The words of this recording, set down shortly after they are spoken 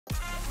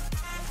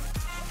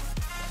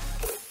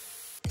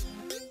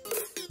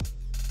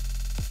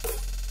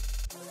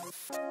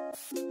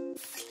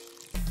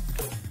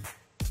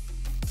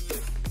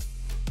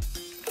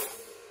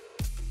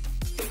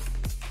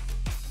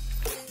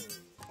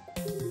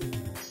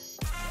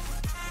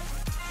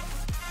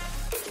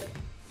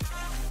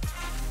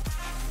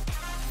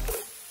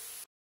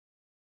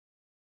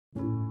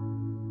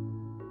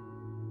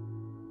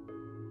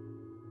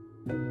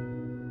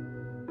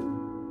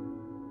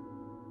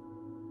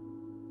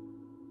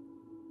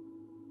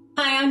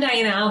I'm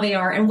Diana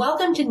Alvear, and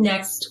welcome to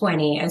Next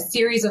 20, a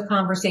series of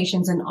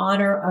conversations in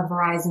honor of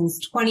Verizon's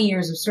 20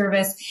 years of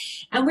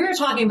service. And we're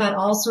talking about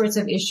all sorts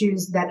of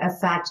issues that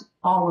affect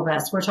all of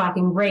us. We're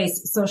talking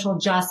race, social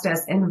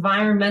justice,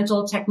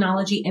 environmental,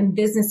 technology, and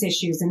business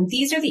issues. And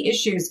these are the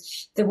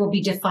issues that will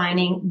be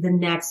defining the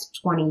next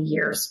 20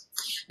 years.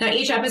 Now,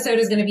 each episode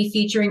is going to be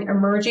featuring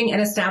emerging and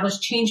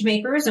established change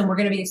makers, and we're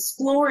going to be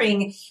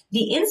exploring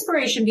the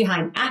inspiration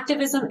behind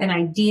activism and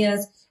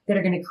ideas that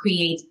are going to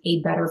create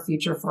a better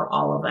future for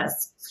all of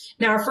us.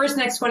 Now, our first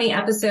Next 20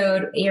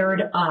 episode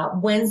aired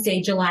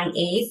Wednesday, July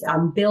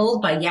 8th,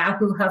 billed by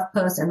Yahoo,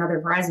 HuffPost, and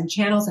other Verizon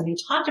channels, and they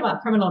talked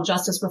about criminal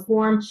justice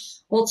reform.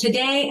 Well,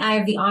 today I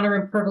have the honor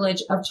and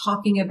privilege of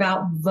talking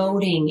about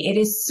voting. It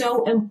is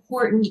so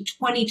important.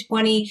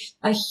 2020,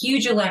 a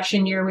huge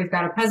election year. We've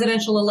got a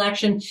presidential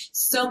election,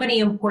 so many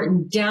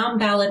important down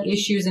ballot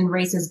issues and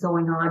races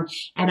going on.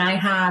 And I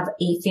have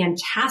a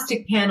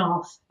fantastic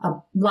panel.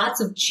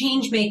 Lots of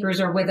change makers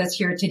are with us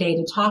here today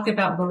to talk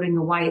about voting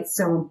and why it's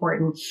so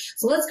important.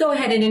 So let's go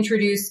ahead and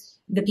introduce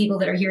the people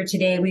that are here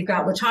today. We've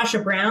got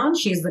Latasha Brown.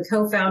 She's the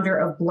co-founder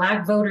of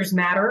Black Voters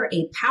Matter,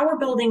 a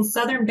power-building,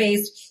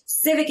 Southern-based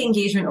civic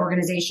engagement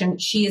organization.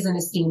 She is an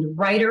esteemed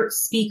writer,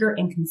 speaker,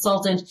 and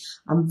consultant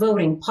on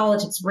voting,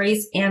 politics,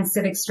 race, and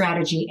civic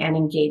strategy and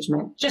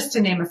engagement, just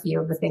to name a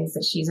few of the things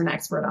that she's an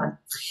expert on.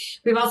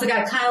 We've also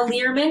got Kyle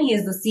Learman. He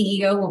is the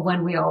CEO of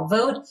When We All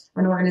Vote,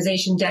 an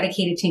organization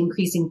dedicated to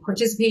increasing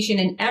participation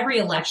in every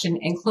election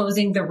and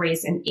closing the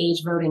race and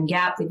age voting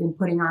gap. They've been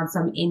putting on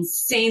some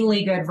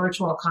insanely good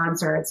virtual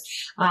concerts.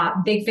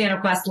 Big fan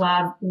of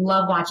Questlove.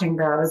 Love watching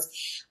those.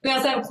 We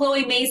also have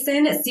Chloe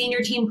Mason, Senior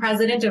Team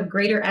President of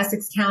Greater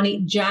Essex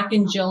County, Jack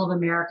and Jill of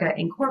America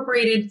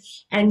Incorporated,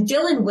 and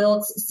Dylan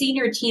Wilkes,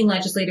 Senior Team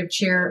Legislative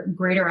Chair,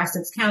 Greater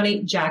Essex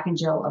County, Jack and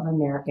Jill of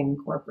America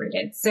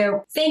Incorporated.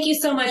 So thank you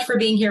so much for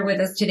being here with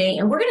us today.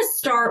 And we're going to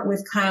start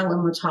with Kyle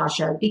and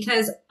Latasha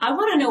because I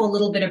want to know a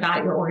little bit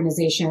about your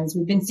organizations.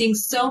 We've been seeing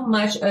so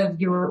much of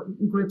your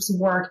group's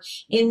work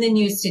in the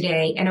news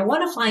today. And I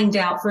want to find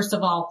out, first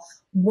of all,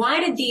 why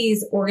did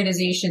these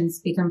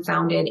organizations become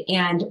founded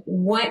and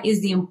what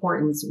is the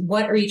importance?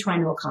 What are you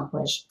trying to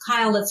accomplish?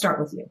 Kyle, let's start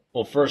with you.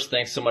 Well, first,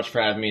 thanks so much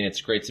for having me. And it's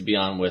great to be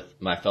on with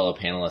my fellow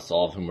panelists,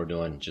 all of whom are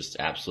doing just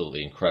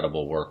absolutely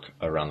incredible work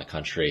around the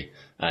country.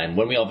 And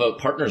When We All Vote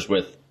partners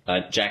with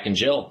Jack and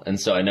Jill. And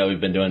so I know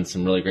we've been doing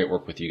some really great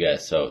work with you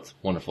guys. So it's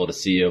wonderful to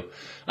see you.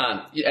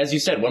 As you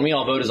said, When We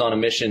All Vote is on a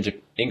mission to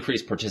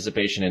increase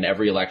participation in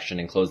every election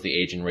and close the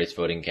age and race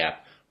voting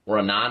gap. We're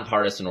a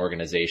nonpartisan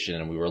organization,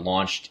 and we were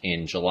launched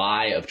in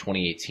July of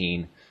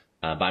 2018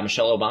 by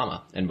Michelle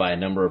Obama and by a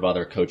number of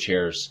other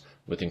co-chairs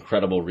with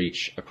incredible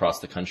reach across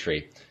the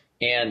country.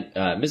 And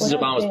Mrs.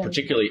 Obama was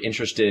particularly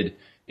interested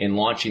in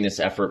launching this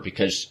effort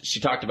because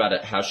she talked about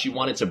it, how she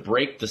wanted to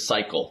break the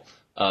cycle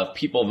of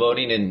people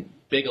voting in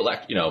big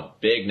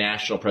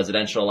national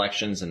presidential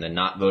elections and then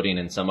not voting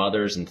in some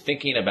others, and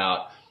thinking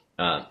about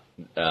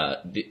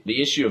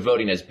the issue of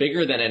voting as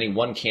bigger than any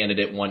one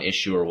candidate, one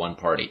issue, or one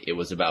party. It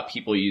was about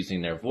people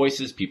using their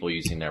voices, people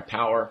using their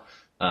power,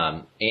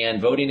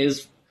 and voting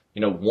is,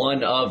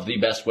 one of the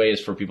best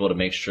ways for people to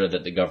make sure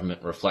that the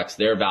government reflects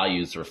their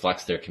values,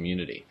 reflects their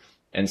community.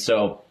 And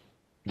so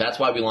that's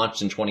why we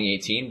launched in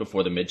 2018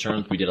 before the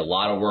midterms. We did a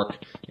lot of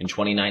work in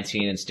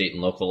 2019 in state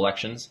and local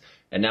elections,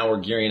 and now we're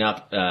gearing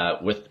up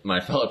with my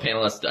fellow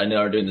panelists. I know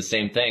are doing the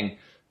same thing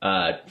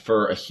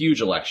for a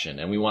huge election,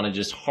 and we want to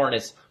just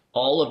harness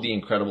all of the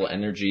incredible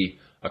energy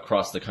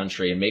across the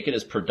country and make it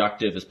as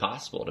productive as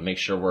possible to make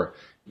sure we're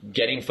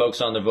getting folks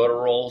on the voter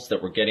rolls,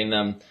 that we're getting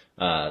them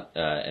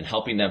and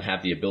helping them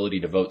have the ability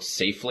to vote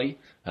safely.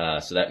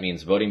 So that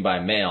means voting by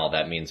mail,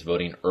 that means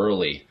voting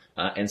early,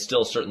 and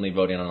still certainly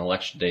voting on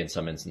election day in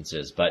some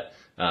instances. But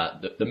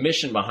the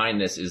mission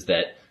behind this is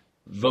that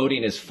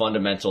voting is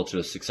fundamental to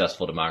a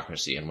successful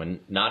democracy. And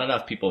when not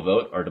enough people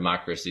vote, our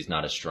democracy is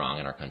not as strong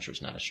and our country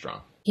is not as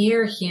strong.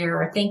 Hear,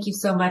 hear. Thank you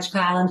so much,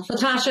 Kyle. And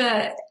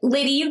Latasha,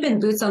 lady, you've been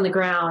boots on the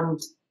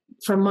ground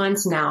for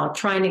months now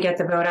trying to get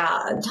the vote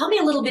out. Tell me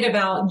a little bit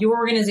about your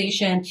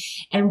organization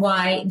and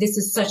why this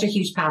is such a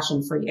huge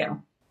passion for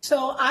you.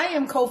 So I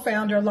am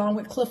co-founder along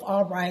with Cliff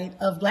Albright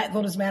of Black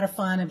Voters Matter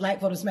Fund and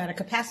Black Voters Matter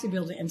Capacity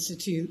Building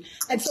Institute.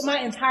 And so my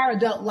entire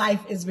adult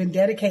life has been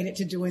dedicated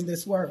to doing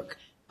this work.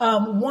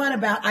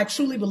 I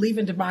truly believe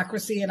in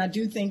democracy, and I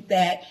do think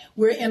that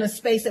we're in a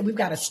space that we've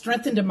got to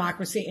strengthen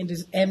democracy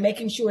and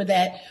making sure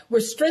that we're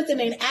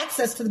strengthening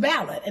access to the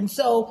ballot. And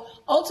so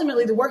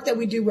ultimately the work that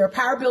we do, we're a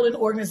power building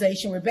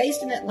organization. We're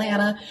based in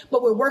Atlanta,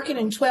 but we're working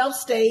in 12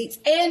 states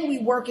and we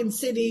work in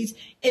cities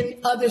in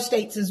other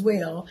states as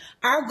well.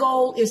 Our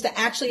goal is to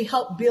actually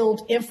help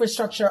build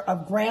infrastructure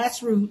of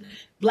grassroots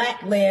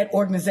Black-led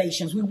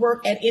organizations. We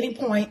work at any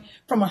point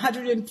from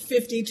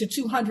 150 to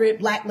 200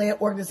 Black-led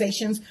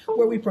organizations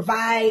where we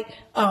provide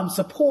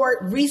support,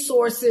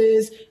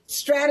 resources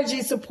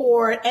strategy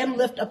support, and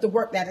lift up the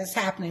work that is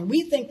happening.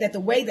 We think that the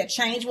way that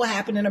change will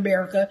happen in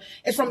America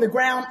is from the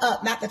ground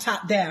up, not the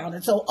top down.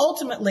 And so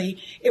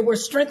ultimately, if we're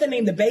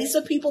strengthening the base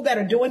of people that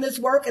are doing this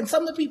work, and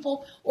some of the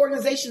people,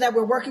 organizations that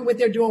we're working with,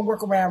 they're doing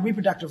work around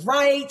reproductive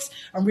rights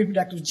and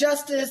reproductive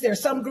justice. There are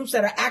some groups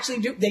that are actually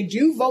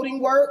do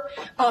voting work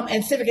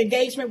and civic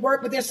engagement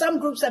work, but there's some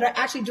groups that are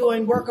actually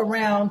doing work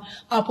around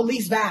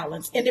police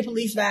violence, ending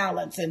police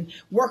violence, and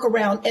work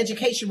around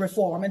education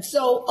reform. And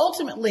so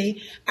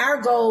ultimately,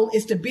 our goal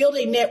is to build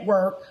a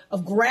network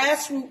of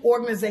grassroots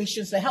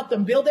organizations to help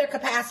them build their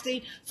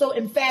capacity. So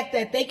in fact,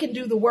 that they can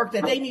do the work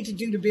that they need to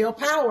do to build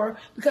power,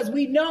 because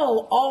we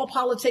know all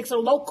politics are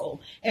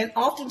local. And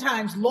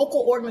oftentimes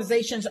local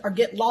organizations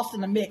get lost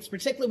in the mix,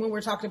 particularly when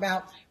we're talking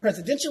about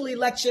presidential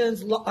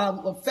elections,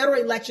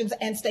 federal elections,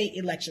 and state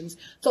elections.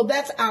 So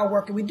that's our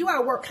work. And we do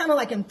our work kind of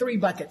like in 3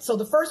 buckets. So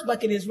the first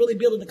bucket is really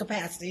building the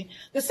capacity.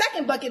 The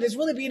second bucket is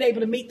really being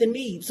able to meet the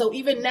needs. So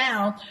even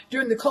now,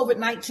 during the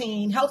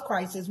COVID-19 health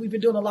crisis, we've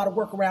been doing a lot of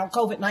work around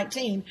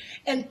COVID-19.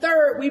 And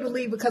third, we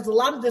believe, because a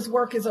lot of this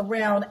work is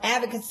around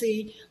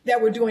advocacy,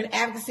 that we're doing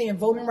advocacy and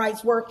voting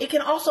rights work, it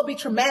can also be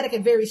traumatic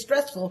and very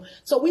stressful.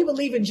 So we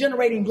believe in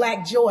generating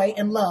Black joy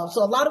and love.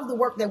 So a lot of the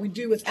work that we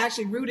do is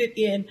actually rooted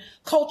in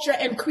culture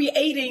and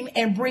creating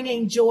and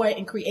bringing joy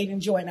and creating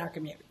joy in our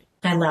community.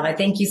 I love it.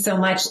 Thank you so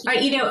much.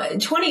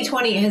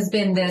 2020 has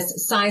been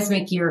this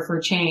seismic year for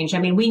change. I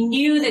mean, we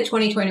knew that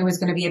 2020 was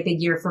going to be a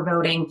big year for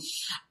voting.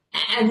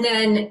 And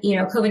then,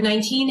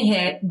 COVID-19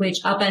 hit,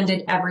 which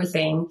upended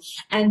everything.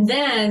 And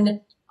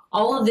then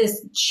all of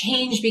this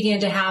change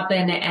began to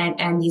happen,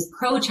 and these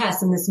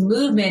protests and this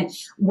movement,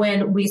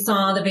 when we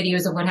saw the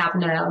videos of what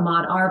happened to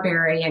Ahmaud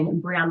Arbery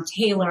and Breonna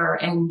Taylor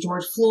and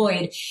George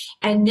Floyd.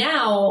 And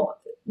now,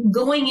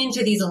 going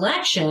into these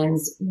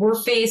elections,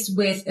 we're faced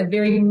with a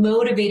very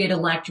motivated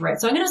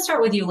electorate. So I'm going to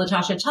start with you,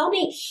 Latasha. Tell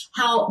me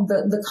how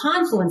the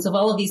confluence of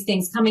all of these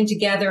things coming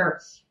together,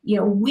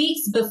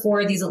 weeks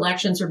before these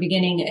elections are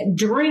beginning,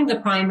 during the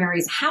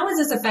primaries, how is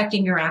this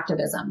affecting your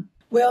activism?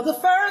 Well, the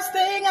first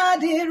thing I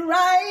did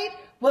right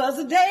was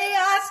the day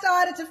I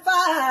started to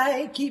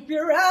fight. Keep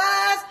your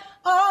eyes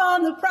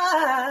on the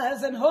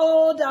prize and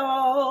hold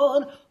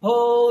on,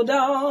 hold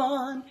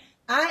on.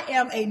 I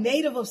am a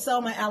native of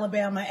Selma,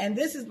 Alabama, and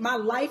my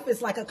life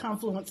is like a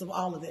confluence of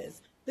all of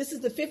this. This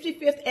is the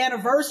 55th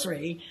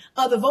anniversary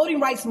of the voting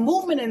rights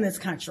movement in this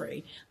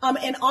country.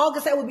 In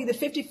August, that would be the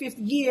 55th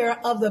year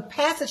of the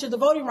passage of the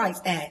Voting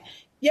Rights Act.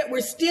 Yet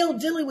we're still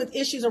dealing with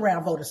issues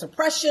around voter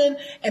suppression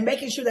and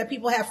making sure that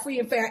people have free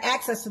and fair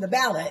access to the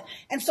ballot.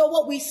 And so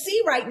what we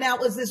see right now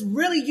is this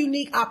really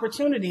unique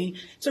opportunity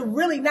to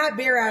really not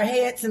bury our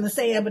heads in the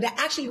sand, but to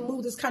actually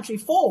move this country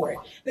forward.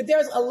 That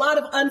there's a lot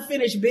of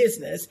unfinished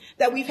business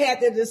that we've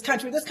had in this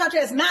country. This country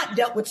has not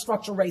dealt with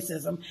structural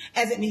racism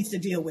as it needs to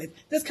deal with.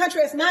 This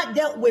country has not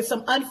dealt with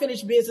some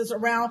unfinished business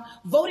around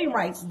voting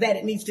rights that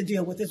it needs to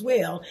deal with as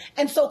well.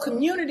 And so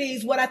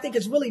communities, what I think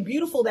is really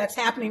beautiful that's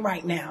happening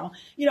right now,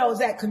 is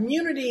that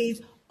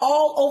communities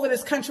all over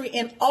this country,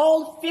 in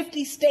all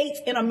 50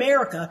 states in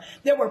America,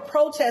 there were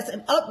protests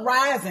and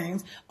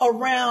uprisings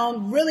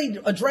around really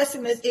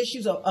addressing these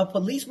issues of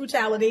police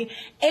brutality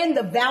and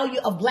the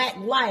value of Black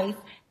life,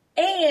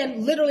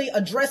 and literally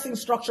addressing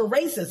structural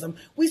racism.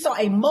 We saw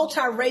a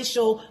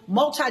multiracial,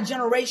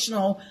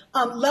 multi-generational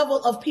level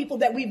of people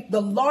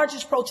the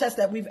largest protest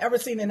that we've ever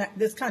seen in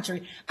this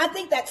country. I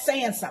think that's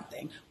saying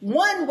something.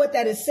 One, what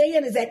that is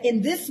saying is that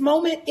in this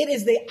moment, it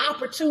is the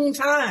opportune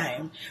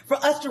time for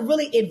us to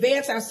really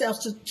advance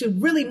ourselves, to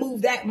really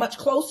move that much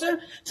closer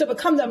to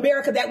become the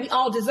America that we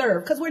all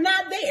deserve, because we're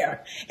not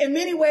there. In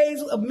many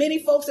ways,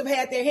 many folks have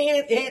had their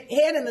head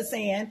in the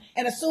sand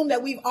and assumed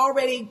that we've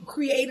already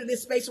created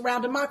this space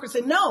around democracy.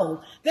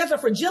 No, there's a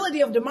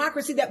fragility of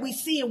democracy that we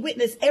see and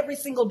witness every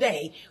single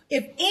day.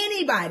 If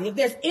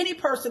there's any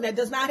person that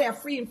does not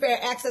have free and fair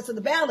access to the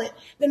ballot,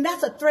 then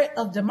that's a threat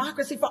of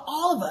democracy for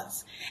all of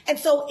us. And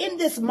so in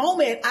this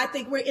moment, I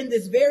think we're in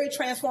this very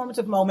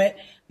transformative moment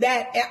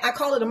that I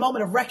call it a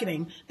moment of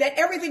reckoning, that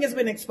everything has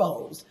been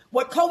exposed.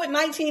 What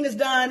COVID-19 has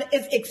done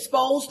is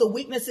expose the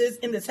weaknesses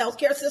in this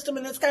healthcare system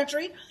in this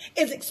country.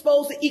 It's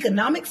exposed the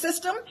economic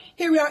system.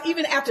 Here we are,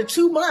 even after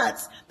 2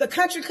 months, the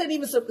country couldn't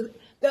even,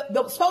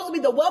 supposed to be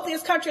the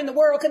wealthiest country in the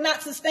world, could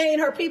not sustain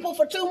her people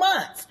for 2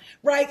 months,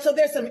 right? So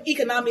there's some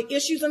economic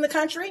issues in the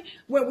country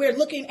where we're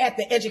looking at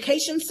the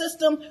education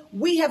system.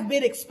 We have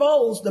been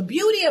exposed. The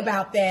beauty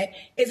about that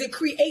is it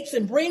creates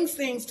and brings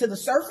things to the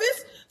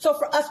surface. So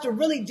for us to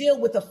really deal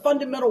with the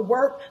fundamental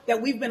work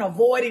that we've been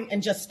avoiding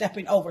and just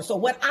stepping over. So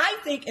what I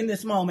think in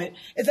this moment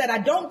is that I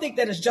don't think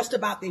that it's just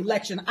about the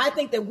election. I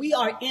think that we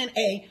are in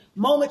a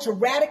moment to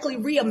radically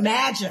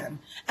reimagine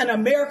an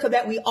America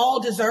that we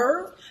all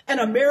deserve, an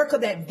America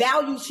that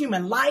values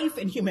human life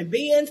and human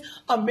beings,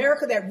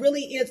 America that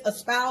really is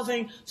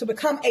espousing to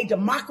become a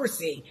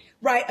democracy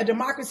right? A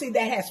democracy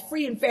that has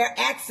free and fair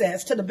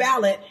access to the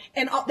ballot,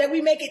 and that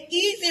we make it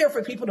easier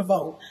for people to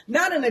vote,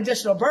 not an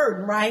additional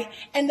burden, right?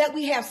 And that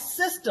we have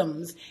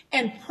systems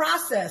and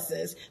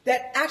processes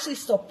that actually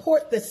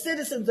support the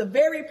citizens, the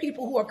very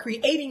people who are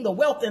creating the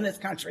wealth in this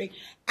country,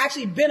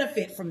 actually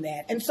benefit from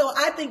that. And so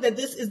I think that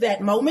this is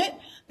that moment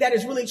that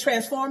is really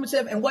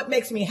transformative. And what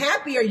makes me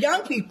happy are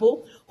young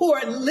people who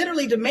are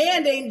literally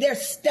demanding they're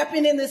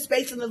stepping in this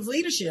space and this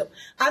leadership.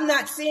 I'm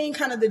not seeing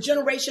kind of the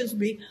generations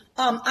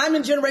I'm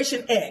in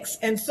Generation X.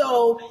 And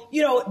so,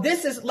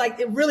 this is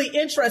like really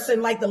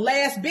interesting. Like the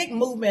last big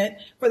movement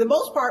for the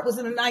most part was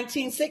in the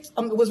 1960s,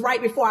 was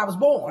right before I was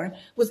born,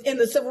 was in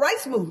the civil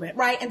rights movement,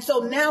 right? And so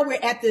now we're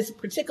at this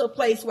particular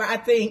place where I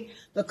think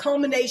the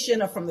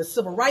culmination of from the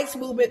civil rights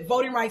movement,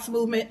 voting rights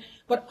movement,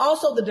 but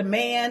also the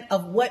demand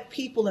of what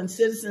people and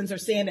citizens are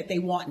saying that they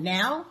want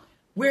now.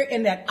 We're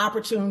in that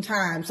opportune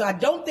time. So I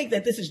don't think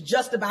that this is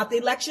just about the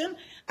election.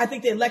 I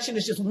think the election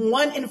is just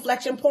one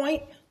inflection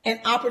point, an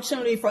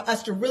opportunity for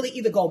us to really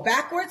either go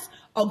backwards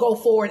or go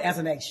forward as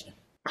a nation.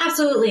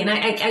 Absolutely. And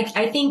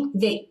I think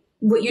that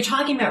what you're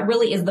talking about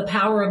really is the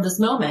power of this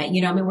moment.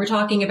 We're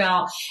talking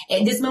about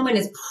this moment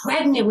is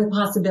pregnant with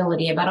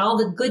possibility about all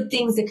the good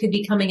things that could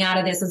be coming out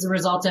of this as a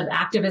result of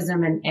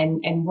activism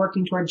and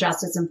working toward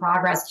justice and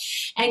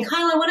progress. And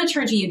Kyle, I want to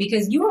turn to you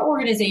because your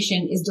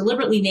organization is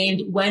deliberately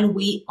named When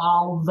We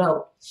All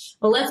Vote.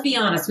 But let's be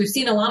honest, we've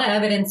seen a lot of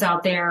evidence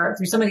out there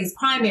through some of these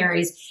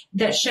primaries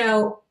that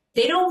show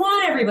they don't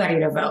want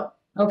everybody to vote.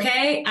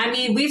 Okay. I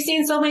mean, we've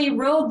seen so many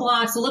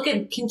roadblocks. Look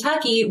at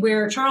Kentucky,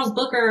 where Charles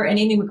Booker and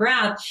Amy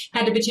McGrath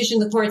had to petition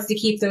the courts to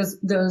keep those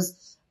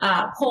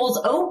polls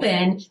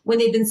open when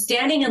they've been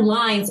standing in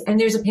lines and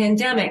there's a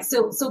pandemic.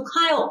 So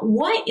Kyle,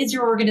 what is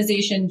your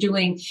organization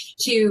doing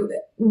to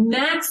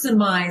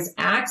maximize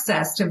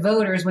access to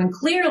voters when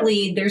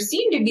clearly there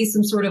seem to be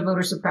some sort of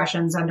voter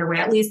suppressions underway,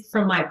 at least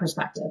from my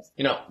perspective?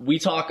 We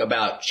talk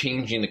about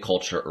changing the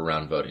culture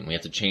around voting. We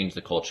have to change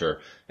the culture.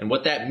 And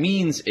what that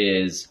means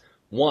is,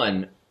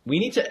 one, we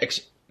need to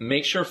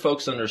make sure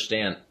folks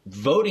understand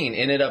voting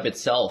in and of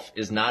itself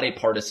is not a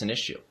partisan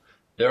issue.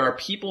 There are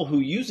people who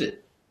use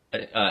it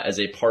as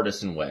a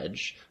partisan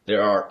wedge.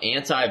 There are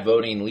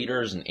anti-voting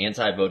leaders and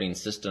anti-voting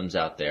systems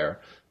out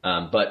there.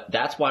 But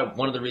that's why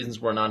one of the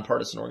reasons we're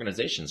nonpartisan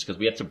organizations, because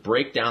we have to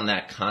break down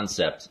that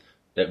concept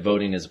that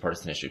voting is a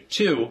partisan issue.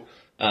 Two,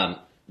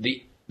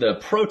 the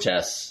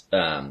protests,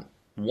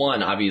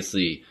 one,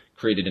 obviously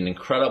created an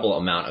incredible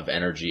amount of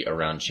energy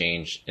around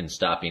change in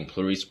stopping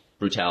police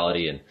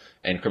brutality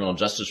and criminal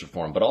justice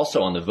reform. But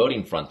also on the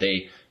voting front,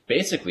 they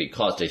basically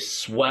caused a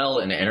swell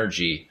in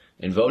energy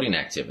in voting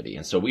activity.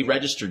 And so we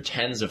registered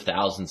tens of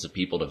thousands of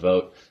people to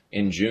vote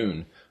in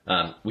June.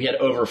 We had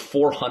over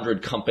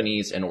 400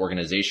 companies and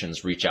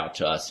organizations reach out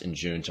to us in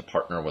June to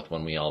partner with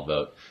When We All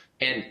Vote.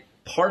 And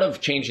part of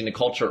changing the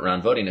culture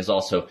around voting is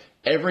also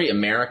every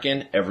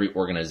American, every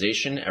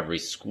organization, every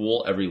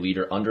school, every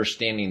leader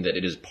understanding that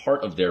it is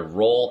part of their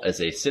role as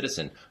a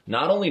citizen,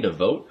 not only to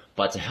vote,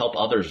 but to help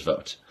others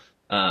vote.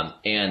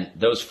 And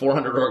those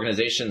 400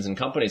 organizations and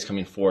companies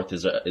coming forth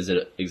is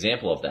an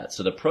example of that.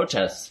 So the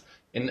protests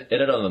in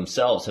and of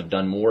themselves have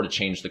done more to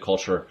change the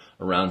culture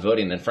around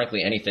voting than,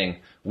 frankly, anything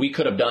we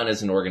could have done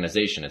as an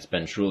organization. It's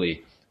been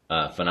truly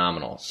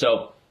phenomenal.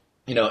 So,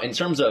 in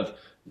terms of,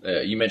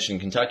 you mentioned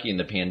Kentucky and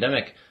the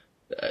pandemic,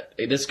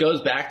 this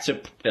goes back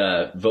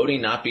to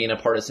voting not being a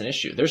partisan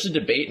issue. There's a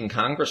debate in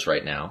Congress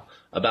right now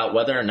about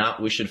whether or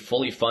not we should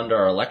fully fund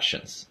our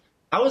elections.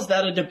 How is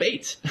that a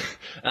debate?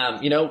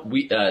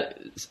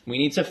 We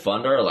need to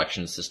fund our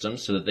election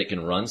systems so that they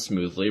can run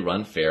smoothly,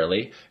 run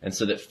fairly, and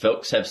so that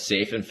folks have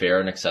safe and fair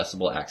and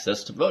accessible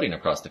access to voting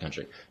across the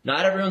country.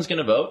 Not everyone's going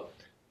to vote.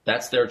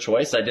 That's their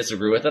choice. I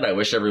disagree with it. I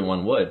wish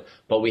everyone would.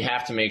 But we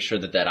have to make sure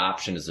that that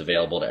option is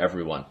available to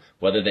everyone.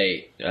 Whether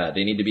they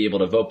need to be able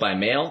to vote by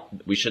mail,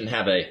 we shouldn't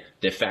have a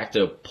de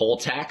facto poll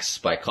tax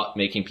by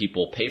making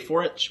people pay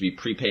for it. It should be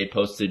prepaid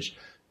postage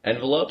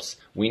envelopes.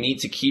 We need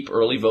to keep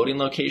early voting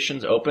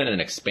locations open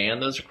and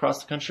expand those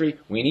across the country.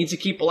 We need to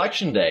keep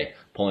election day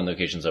polling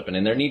locations open.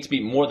 And there needs to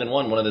be more than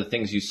one. One of the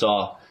things you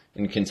saw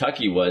in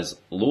Kentucky was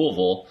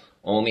Louisville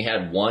only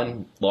had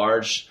one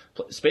large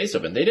space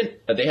open. They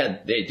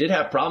did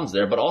have problems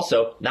there, but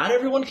also not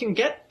everyone can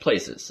get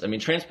places. I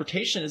mean,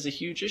 transportation is a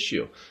huge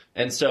issue.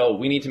 And so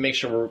we need to make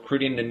sure we're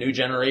recruiting a new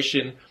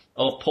generation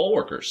of poll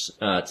workers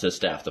to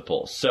staff the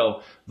polls.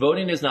 So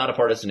voting is not a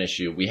partisan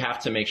issue. We have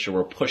to make sure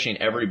we're pushing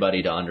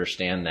everybody to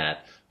understand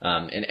that.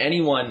 And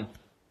anyone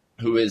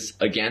who is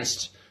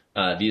against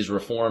these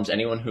reforms,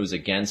 anyone who's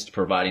against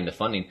providing the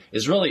funding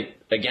is really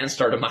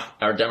against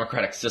our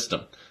democratic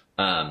system.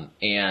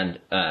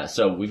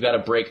 So we've got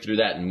to break through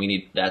that, and we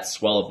need that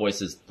swell of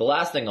voices. The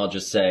last thing I'll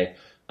just say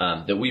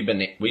that we've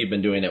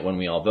been doing it When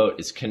We All Vote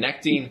is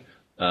connecting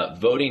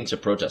voting to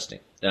protesting.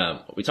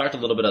 We talked a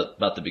little bit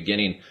about the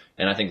beginning,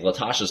 and I think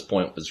Latasha's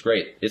point was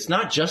great. It's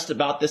not just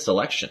about this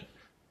election.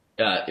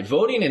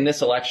 Voting in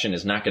this election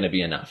is not going to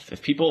be enough.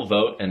 If people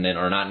vote and then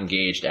are not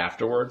engaged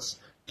afterwards,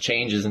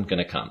 change isn't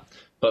going to come.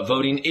 but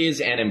voting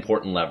is an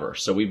important lever.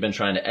 So we've been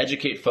trying to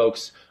educate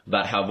folks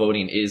about how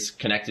voting is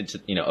connected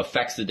to,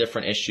 affects the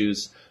different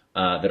issues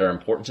that are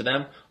important to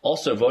them.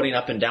 Also voting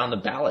up and down the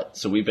ballot.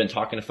 So we've been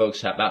talking to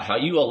folks about how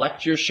you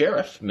elect your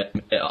sheriff.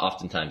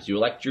 Oftentimes you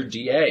elect your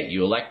DA,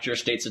 you elect your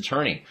state's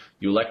attorney,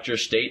 you elect your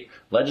state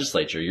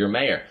legislature, your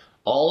mayor.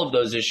 All of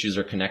those issues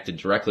are connected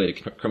directly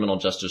to criminal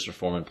justice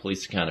reform and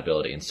police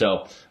accountability. And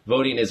so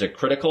voting is a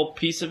critical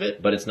piece of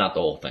it, but it's not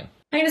the whole thing.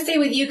 I'm going to stay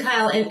with you,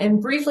 Kyle, and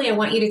briefly I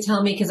want you to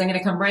tell me, because I'm going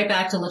to come right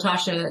back to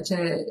Latasha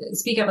to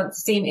speak about the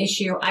same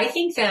issue. I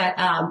think that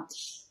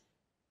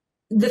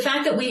the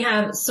fact that we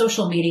have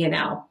social media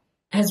now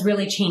has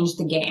really changed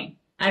the game.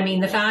 I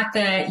mean, the fact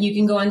that you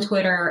can go on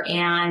Twitter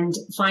and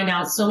find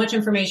out so much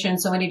information,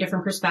 so many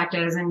different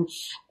perspectives. And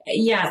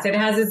yes, it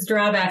has its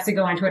drawbacks to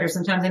go on Twitter.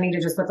 Sometimes I need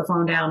to just put the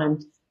phone down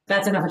and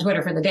that's enough of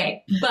Twitter for the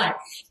day. But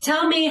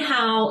tell me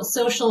how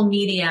social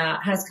media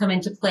has come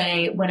into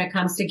play when it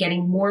comes to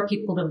getting more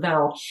people to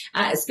vote.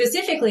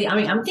 Specifically, I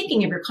mean, I'm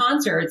thinking of your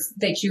concerts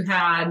that you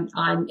had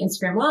on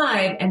Instagram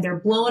Live, and they're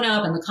blowing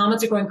up and the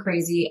comments are going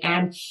crazy,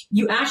 and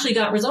you actually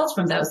got results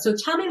from those. So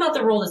tell me about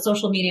the role that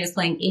social media is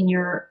playing in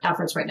your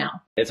efforts right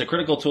now. It's a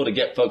critical tool to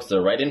get folks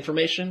the right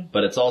information,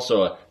 but it's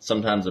also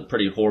sometimes a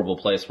pretty horrible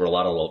place where a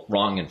lot of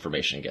wrong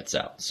information gets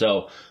out.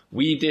 So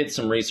we did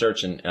some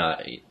research and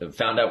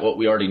found out what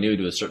we already knew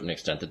to a certain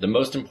extent, that the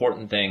most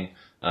important thing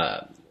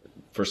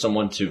for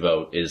someone to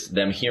vote is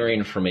them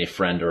hearing from a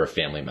friend or a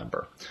family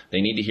member. They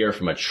need to hear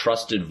from a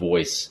trusted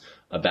voice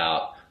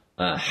about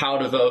how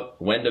to vote,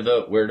 when to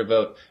vote, where to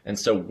vote. And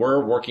so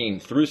we're working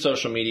through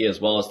social media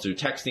as well as through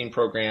texting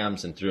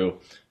programs and through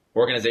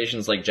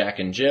organizations like Jack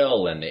and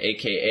Jill and the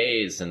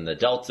AKAs and the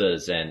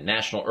Deltas and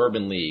National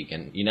Urban League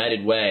and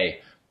United Way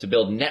to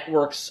build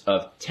networks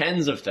of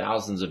tens of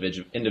thousands of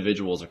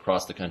individuals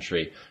across the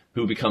country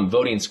who become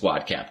voting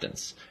squad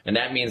captains. And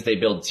that means they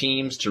build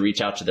teams to reach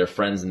out to their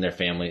friends and their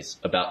families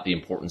about the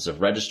importance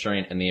of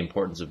registering and the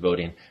importance of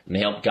voting, and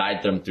they help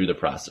guide them through the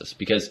process.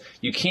 Because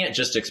you can't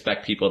just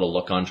expect people to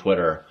look on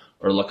Twitter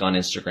or look on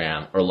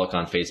Instagram or look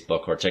on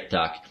Facebook or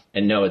TikTok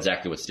and know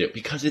exactly what to do,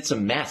 because it's a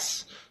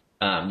mess.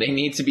 They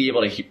need to be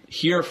able to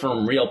hear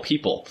from real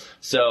people.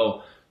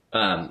 So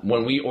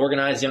when we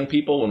organize young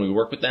people, when we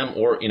work with them,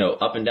 or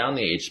up and down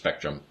the age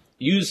spectrum,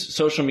 use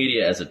social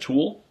media as a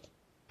tool.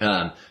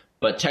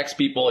 But text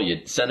people,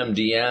 you send them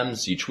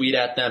DMs, you tweet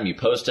at them, you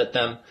post at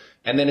them.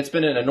 And then it's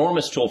been an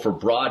enormous tool for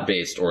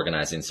broad-based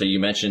organizing. So you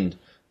mentioned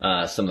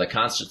some of the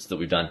concerts that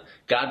we've done.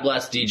 God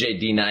bless DJ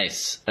D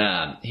Nice.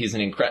 He's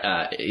been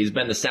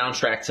the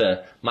soundtrack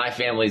to my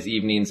family's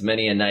evenings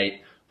many a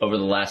night over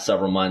the last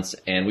several months.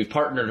 And we've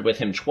partnered with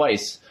him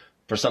twice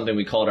for something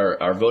we called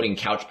our voting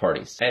couch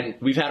parties. And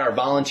we've had our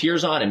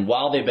volunteers on, and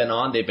while they've been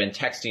on, they've been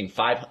texted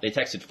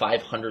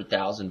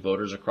 500,000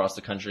 voters across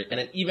the country.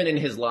 And even in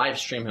his live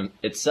stream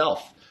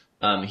itself,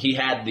 he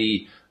had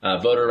the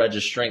voter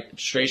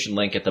registration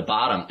link at the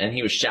bottom, and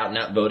he was shouting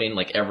out voting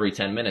like every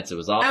 10 minutes. It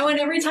was awesome. Oh, and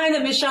every time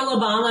that Michelle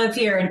Obama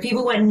appeared,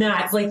 people went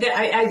nuts. Like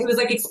it was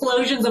like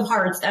explosions of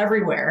hearts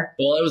everywhere.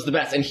 Well, it was the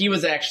best. And he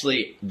was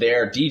actually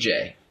their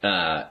DJ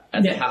at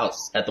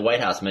the White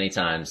House many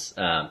times.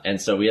 And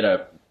so we had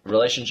a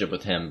relationship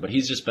with him, but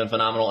he's just been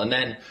phenomenal. And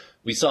then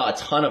we saw a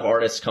ton of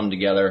artists come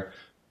together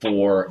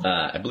for,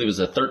 I believe it was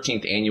the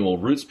 13th annual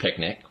Roots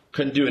Picnic.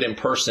 Couldn't do it in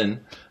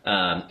person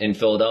in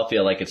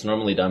Philadelphia like it's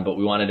normally done, but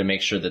we wanted to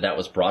make sure that that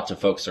was brought to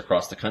folks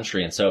across the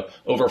country. And so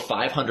over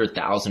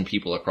 500,000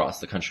 people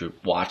across the country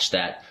watched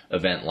that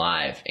event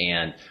live.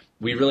 And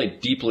we really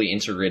deeply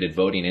integrated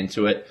voting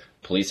into it,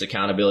 police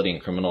accountability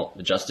and criminal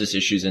justice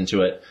issues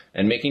into it,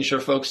 and making sure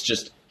folks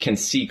just can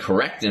see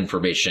correct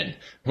information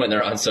when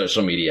they're on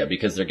social media,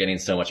 because they're getting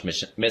so much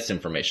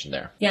misinformation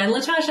there. Yeah, and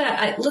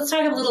Latasha, let's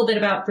talk a little bit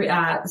about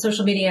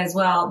social media as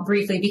well,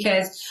 briefly,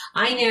 because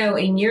I know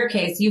in your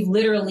case, you've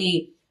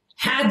literally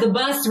had the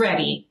bus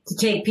ready to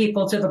take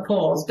people to the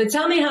polls. But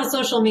tell me how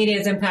social media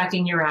is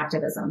impacting your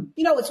activism.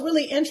 It's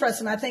really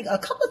interesting. I think a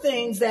couple of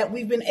things that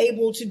we've been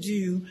able to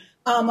do.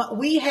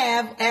 We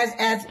have,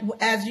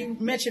 as you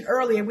mentioned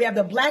earlier, we have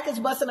the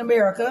Blackest Bus in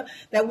America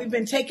that we've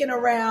been taking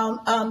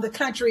around the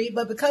country.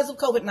 But because of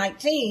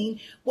COVID-19,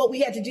 what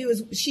we had to do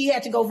is she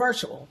had to go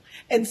virtual.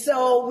 And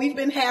so we've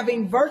been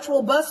having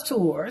virtual bus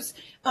tours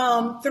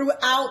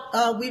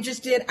throughout. We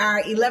just did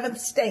our 11th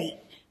state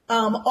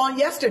on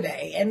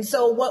yesterday. And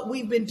so what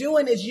we've been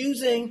doing is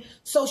using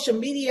social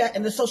media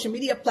and the social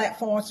media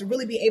platforms to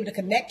really be able to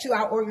connect to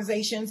our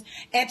organizations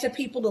and to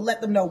people to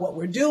let them know what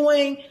we're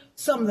doing,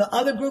 some of the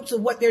other groups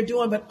of what they're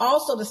doing, but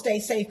also to stay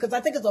safe. Because I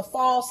think it's a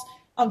false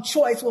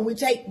choice when we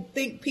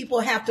think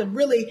people have to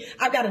really,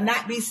 I've got to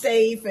not be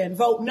safe and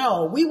vote.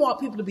 No, we want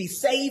people to be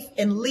safe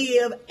and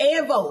live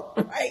and vote,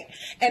 right?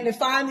 And to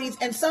find these,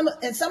 and some of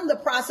the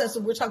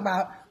processes we're talking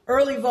about,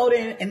 early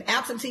voting and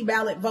absentee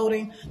ballot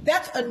voting,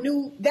 that's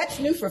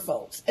new for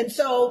folks. And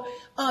so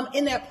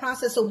in that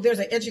process, so there's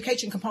an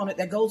education component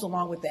that goes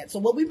along with that. So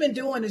what we've been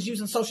doing is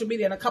using social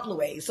media in a couple of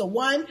ways. So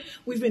one,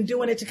 we've been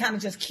doing it to kind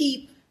of just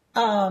keep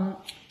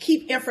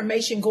keep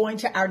information going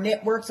to our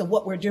networks of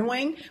what we're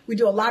doing. We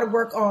do a lot of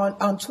work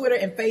on Twitter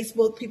and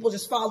Facebook, people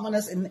just following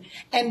us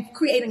and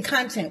creating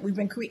content. We've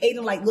been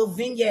creating like little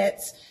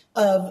vignettes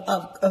of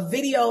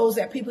videos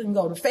that people can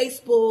go to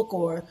Facebook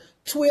or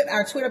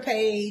our Twitter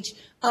page,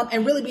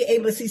 and really be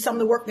able to see some of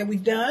the work that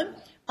we've done.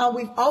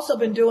 We've also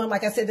been doing,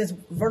 like I said, this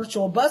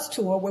virtual bus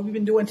tour where we've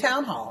been doing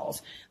town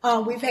halls.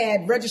 We've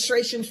had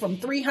registrations from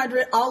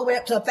 300 all the way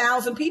up to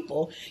 1,000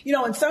 people. You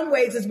know, in some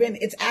ways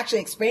it's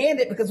actually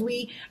expanded because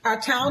our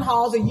town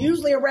halls are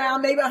usually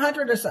around maybe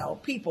 100 or so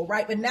people,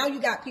 right? But now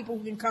you got people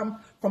who can come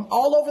from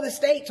all over the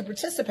state to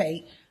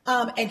participate,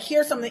 and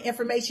hear some of the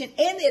information,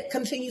 and it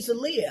continues to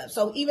live.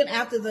 So even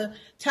after the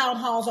town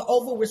halls are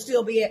over, we're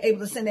still being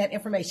able to send that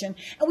information.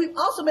 And we've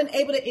also been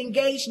able to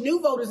engage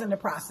new voters in the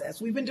process.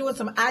 We've been doing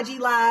some IG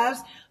lives.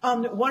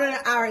 One of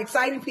our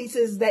exciting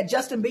pieces that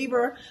Justin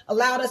Bieber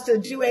allowed us to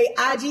do a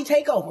IG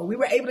takeover. We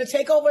were able to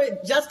take over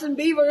Justin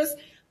Bieber's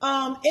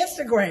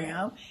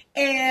Instagram.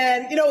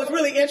 And, you know, it was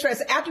really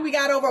interesting. After we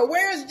got over,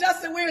 where's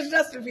Justin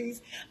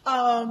piece?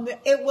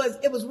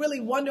 It was really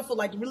wonderful,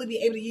 like to really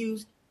be able to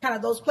use kind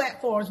of those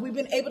platforms. We've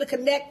been able to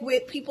connect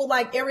with people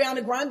like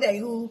Ariana Grande,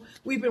 who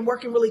we've been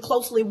working really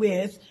closely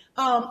with,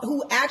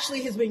 who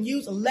actually has been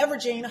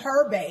leveraging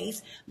her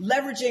base,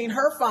 leveraging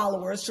her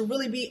followers to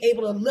really be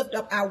able to lift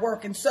up our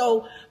work. And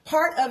so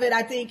part of it,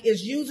 I think,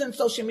 is using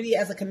social media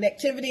as a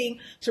connectivity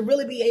to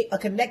really be a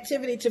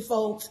connectivity to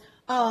folks,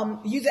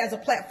 use it as a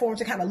platform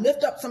to kind of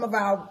lift up some of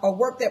our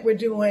work that we're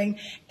doing.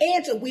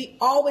 And we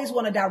always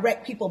want to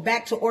direct people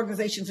back to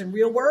organizations in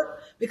real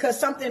work, because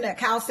something that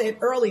Kyle said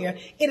earlier,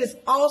 it is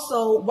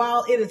also,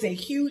 while it is a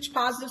huge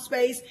positive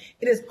space,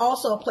 it is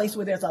also a place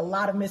where there's a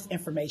lot of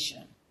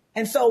misinformation.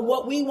 And so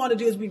what we want to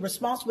do is be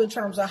responsible in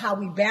terms of how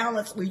we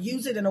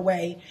use it in a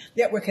way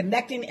that we're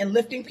connecting and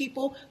lifting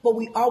people, but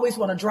we always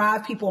want to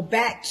drive people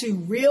back to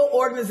real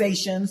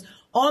organizations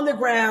on the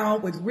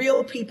ground with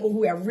real people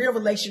who have real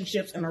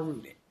relationships and are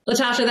rooted.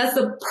 Latasha, that's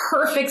the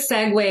perfect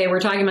segue. We're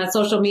talking about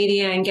social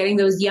media and getting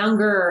those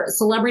younger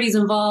celebrities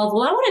involved.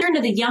 Well, I want to turn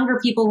to the younger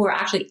people who are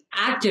actually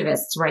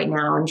activists right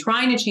now and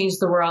trying to change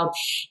the world,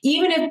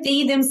 even if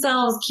they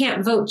themselves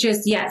can't vote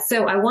just yet.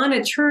 So I want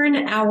to turn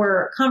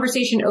our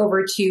conversation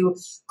over to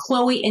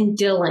Chloe and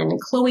Dylan.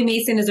 Chloe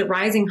Mason is a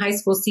rising high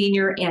school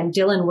senior and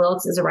Dylan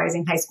Wilkes is a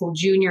rising high school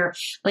junior.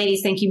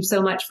 Ladies, thank you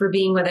so much for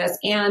being with us.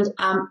 And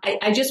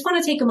I just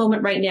want to take a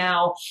moment right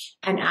now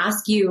and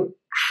ask you,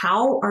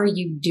 how are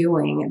you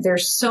doing?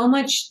 There's so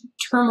much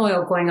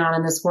turmoil going on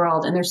in this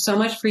world, and there's so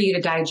much for you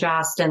to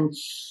digest. And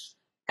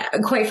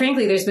quite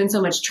frankly, there's been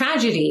so much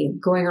tragedy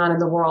going on in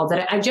the world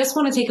that I just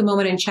want to take a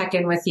moment and check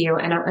in with you.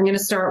 And I'm going to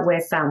start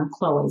with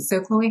Chloe.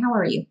 So Chloe, how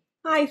are you?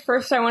 Hi,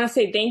 first I want to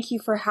say thank you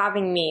for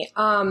having me.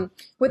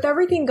 With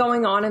everything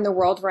going on in the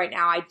world right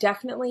now, I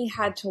definitely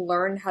had to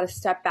learn how to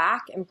step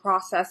back and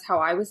process how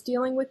I was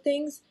dealing with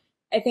things.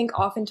 I think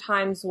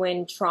oftentimes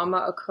when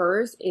trauma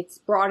occurs, it's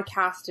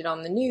broadcasted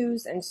on the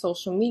news and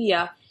social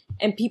media,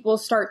 and people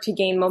start to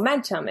gain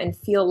momentum and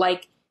feel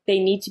like they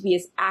need to be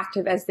as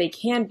active as they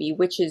can be,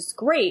 which is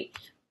great.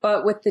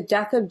 But with the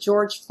death of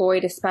George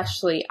Floyd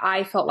especially,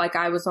 I felt like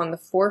I was on the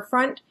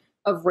forefront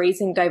of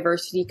raising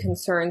diversity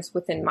concerns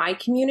within my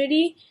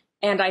community.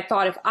 And I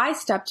thought if I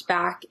stepped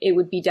back, it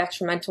would be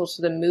detrimental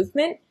to the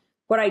movement.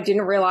 What I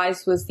didn't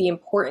realize was the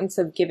importance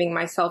of giving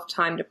myself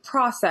time to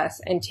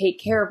process and take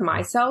care of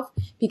myself,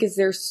 because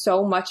there's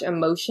so much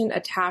emotion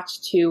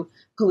attached to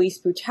police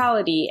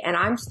brutality. And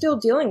I'm still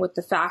dealing with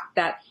the fact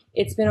that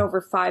it's been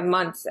over 5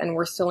 months and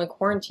we're still in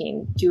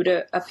quarantine due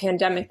to a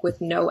pandemic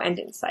with no end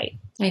in sight.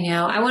 I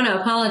know. I want to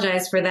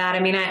apologize for that. I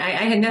mean,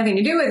 I had nothing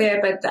to do with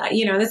it, but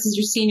this is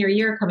your senior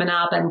year coming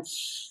up, and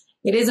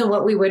it isn't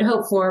what we would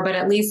hope for, but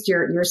at least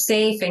you're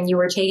safe and you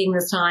are taking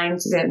this time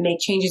to make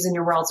changes in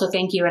your world. So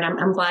thank you. And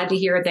I'm glad to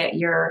hear that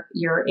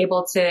you're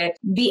able to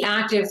be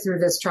active through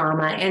this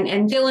trauma.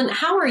 And Dylan,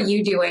 how are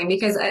you doing?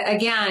 Because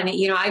again,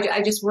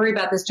 I just worry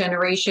about this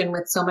generation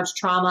with so much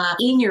trauma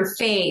in your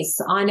face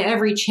on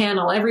every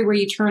channel, everywhere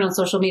you turn on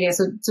social media.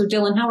 So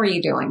Dylan, how are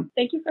you doing?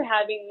 Thank you for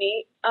having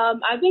me.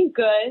 I've been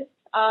good.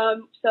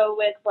 So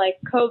with like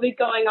COVID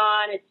going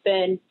on,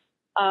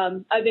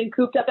 I've been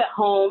cooped up at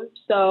home.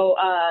 So,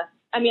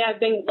 I've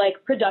been like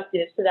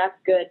productive, so that's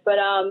good. But,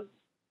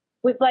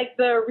 with like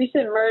the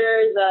recent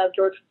murders of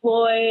George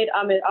Floyd,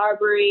 Ahmaud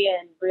Arbery,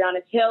 and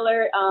Breonna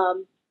Taylor,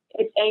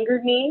 it's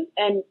angered me,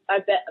 and I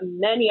bet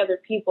many other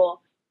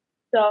people.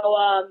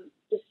 So,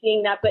 just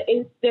seeing that, but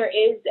if there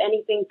is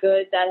anything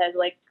good that has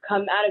like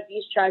come out of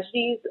these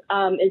tragedies,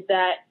 is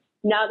that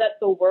now that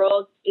the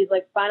world is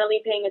like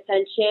finally paying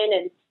attention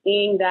and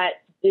seeing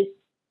that this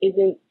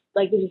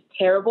is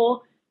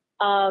terrible,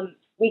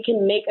 we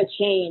can make a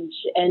change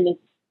and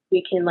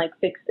we can like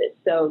fix this.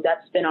 So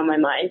that's been on my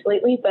mind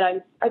lately, but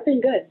I've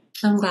been good.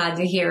 I'm glad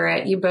to hear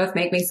it. You both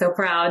make me so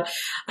proud.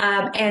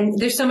 And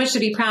there's so much to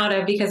be proud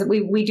of because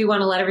we do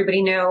want to let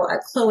everybody know,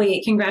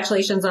 Chloe,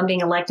 congratulations on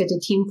being elected to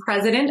team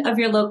president of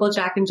your local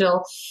Jack and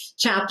Jill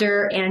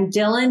chapter. And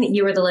Dylan,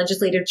 you are the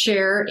legislative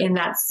chair in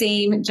that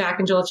same Jack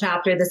and Jill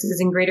chapter. This is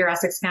in Greater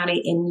Essex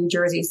County in New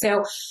Jersey.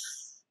 So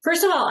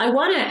first of all, I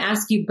want to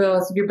ask you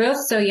both, you're both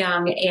so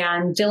young,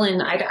 and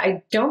Dylan,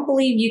 I don't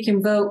believe you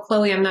can vote.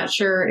 Chloe, I'm not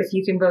sure if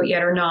you can vote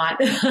yet or not,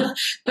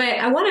 but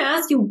I want to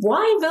ask you,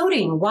 why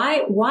voting?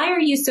 Why are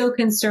you so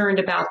concerned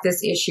about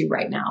this issue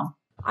right now?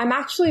 I'm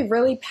actually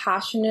really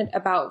passionate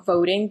about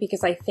voting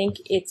because I think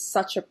it's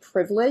such a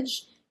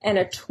privilege and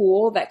a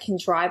tool that can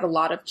drive a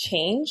lot of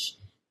change.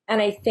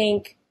 And I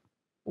think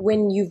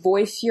when you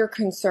voice your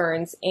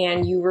concerns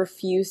and you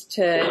refuse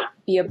to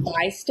be a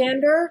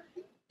bystander,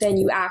 then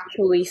you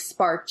actually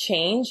spark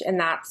change. And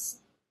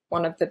that's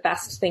one of the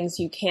best things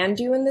you can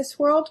do in this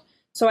world.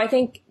 So I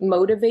think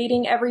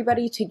motivating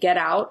everybody to get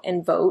out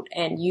and vote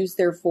and use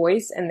their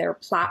voice and their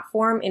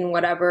platform in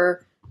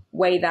whatever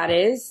way that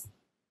is,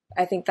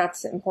 I think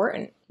that's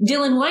important.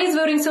 Dylan, why is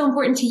voting so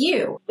important to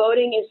you?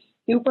 Voting is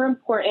super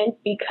important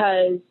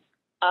because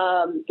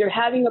you're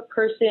having a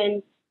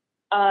person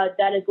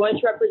that is going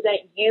to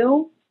represent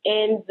you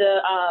in the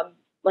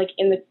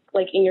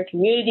in your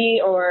community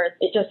or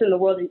just in the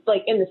world,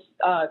 like in this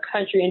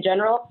country in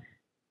general,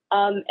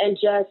 and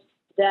just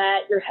that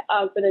you're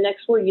for the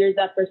next 4 years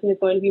that person is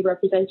going to be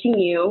representing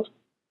you,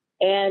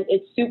 and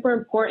it's super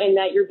important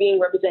that you're being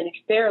represented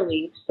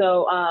fairly.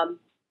 So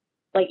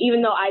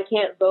even though I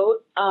can't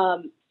vote,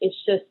 it's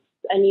just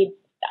I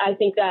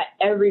think that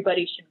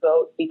everybody should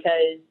vote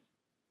because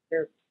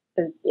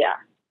the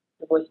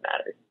voice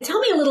matters. Tell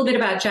me a little bit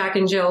about Jack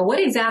and Jill. What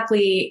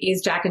exactly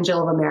is Jack and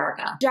Jill of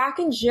America? Jack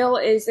and Jill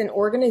is an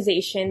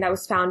organization that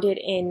was founded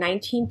in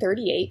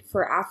 1938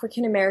 for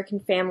African American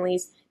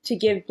families to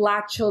give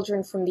Black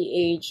children from the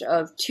age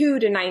of 2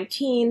 to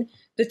 19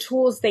 the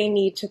tools they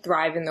need to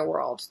thrive in the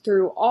world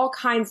through all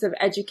kinds of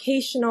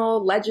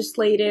educational,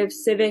 legislative,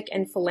 civic,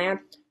 and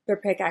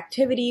philanthropic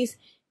activities.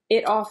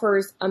 It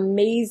offers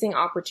amazing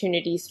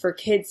opportunities for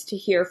kids to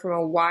hear from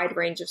a wide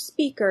range of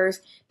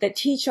speakers that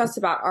teach us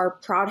about our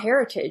proud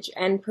heritage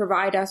and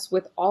provide us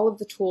with all of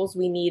the tools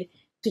we need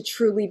to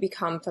truly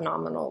become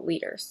phenomenal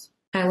leaders.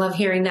 I love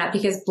hearing that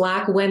because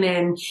Black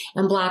women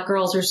and Black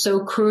girls are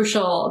so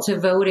crucial to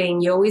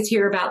voting. You always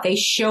hear about they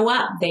show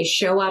up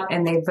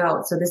and they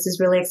vote. So this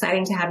is really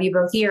exciting to have you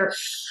both here.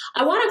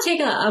 I want to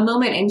take a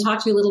moment and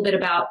talk to you a little bit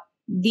about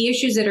the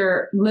issues that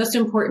are most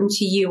important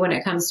to you when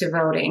it comes to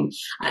voting.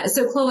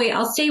 So Chloe,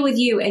 I'll stay with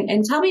you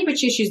and tell me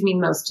which issues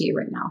mean most to you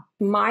right now.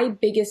 My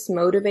biggest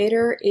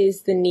motivator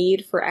is the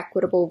need for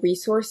equitable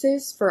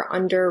resources for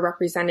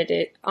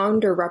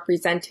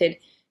underrepresented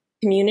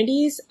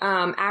communities.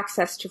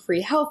 Access to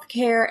free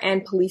healthcare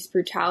and police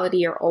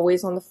brutality are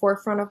always on the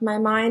forefront of my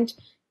mind.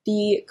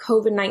 The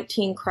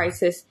COVID-19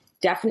 crisis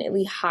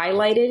definitely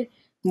highlighted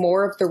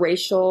more of the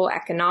racial,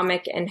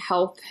 economic, and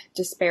health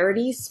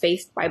disparities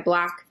faced by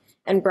Black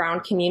and brown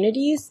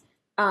communities.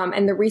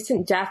 And the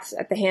recent deaths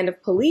at the hand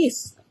of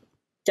police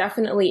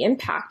definitely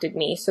impacted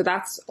me. So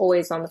that's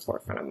always on the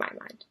forefront of my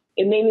mind.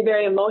 It made me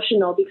very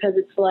emotional because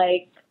it's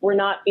like we're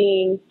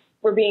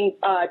being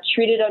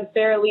treated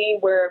unfairly.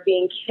 We're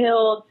being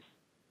killed.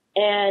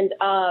 And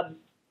I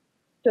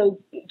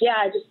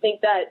just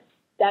think that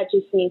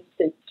just needs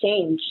to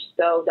change.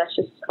 So that's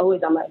just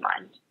always on my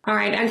mind. All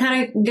right. I'm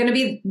kind of going to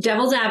be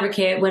devil's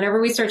advocate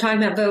whenever we start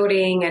talking about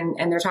voting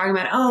and they're talking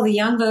about, the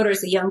young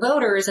voters.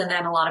 And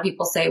then a lot of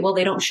people say, well,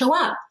 they don't show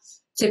up.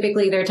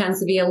 Typically, there tends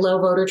to be a low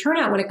voter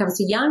turnout when it comes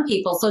to young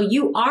people. So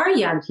you are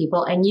young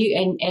people and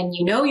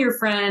you know your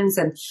friends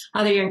and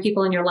other young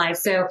people in your life.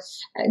 So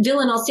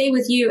Dylan, I'll stay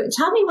with you.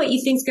 Tell me what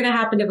you think is going to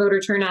happen to voter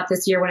turnout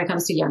this year when it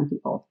comes to young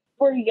people.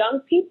 For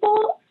young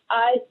people,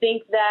 I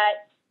think that,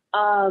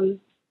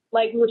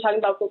 like we were talking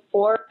about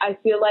before, I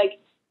feel like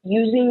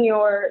using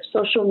your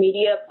social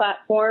media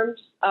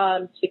platforms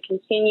to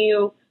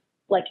continue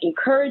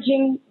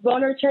encouraging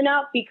voter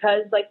turnout,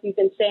 because like we've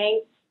been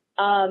saying,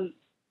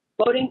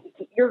 voting,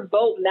 your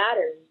vote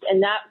matters,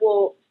 and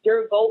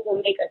your vote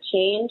will make a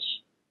change.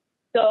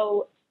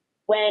 So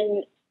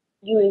when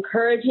you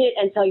encourage it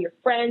and tell your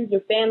friends,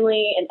 your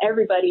family, and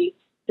everybody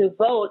to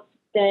vote,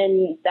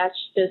 then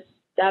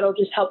that'll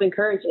just help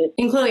encourage it.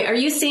 And Chloe, are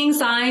you seeing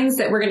signs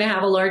that we're going to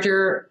have a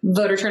larger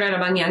voter turnout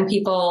among young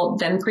people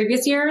than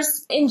previous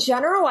years? In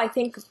general, I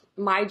think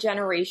my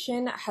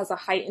generation has a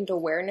heightened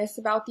awareness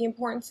about the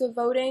importance of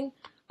voting.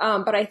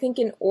 But I think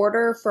in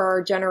order for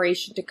our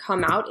generation to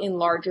come out in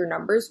larger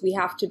numbers, we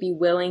have to be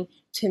willing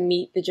to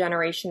meet the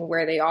generation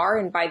where they are.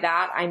 And by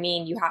that, I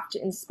mean you have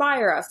to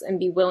inspire us and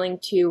be willing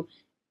to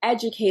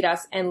educate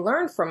us and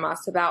learn from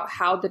us about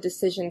how the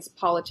decisions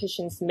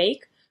politicians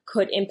make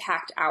could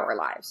impact our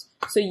lives.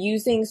 So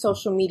using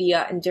social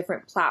media and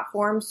different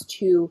platforms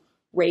to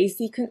raise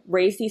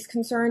these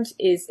concerns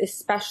is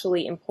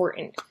especially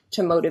important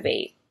to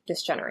motivate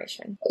this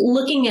generation.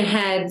 Looking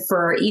ahead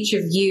for each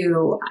of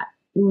you,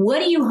 what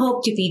do you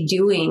hope to be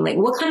doing? Like,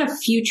 what kind of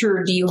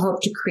future do you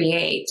hope to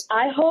create?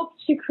 I hope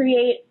to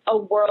create a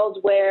world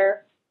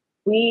where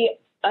we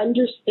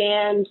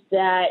understand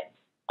that,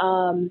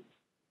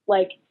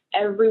 like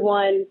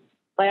everyone,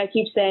 like I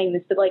keep saying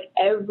this, but like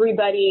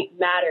everybody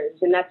matters.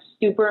 And that's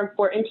super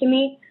important to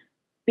me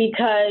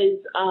because,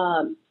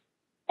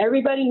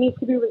 everybody needs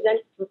to be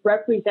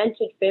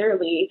represented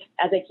fairly,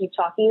 as I keep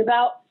talking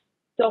about.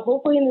 So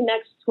hopefully in the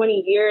next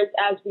 20 years,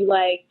 as we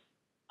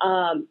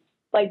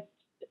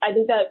I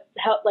think that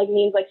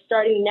means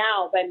starting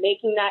now by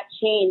making that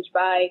change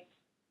by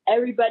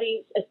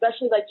everybody,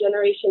 especially like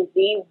Generation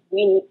Z,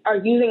 we are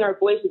using our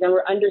voices and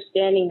we're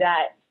understanding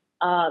that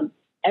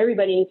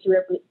everybody needs to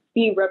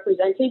be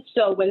represented.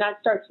 So when that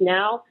starts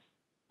now,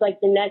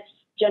 like the next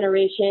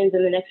generations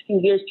and the next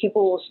few years,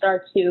 people will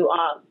start to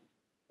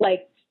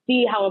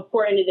see how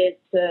important it is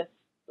to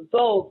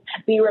vote,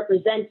 be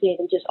represented,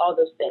 and just all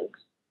those things.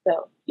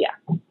 So, yeah.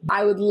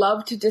 I would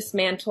love to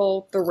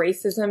dismantle the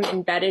racism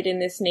embedded in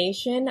this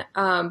nation,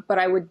 but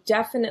I would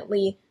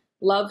definitely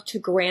love to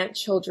grant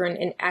children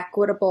an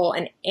equitable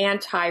and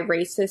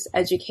anti-racist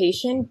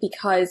education,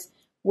 because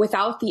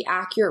without the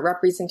accurate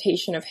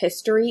representation of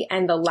history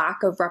and the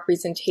lack of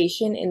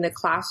representation in the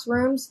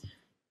classrooms,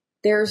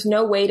 there's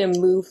no way to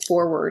move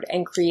forward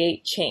and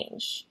create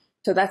change.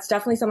 So that's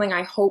definitely something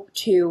I hope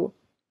to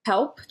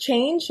help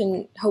change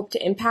and hope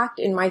to impact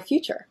in my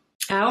future.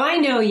 Oh, I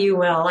know you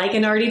will. I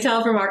can already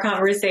tell from our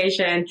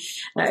conversation.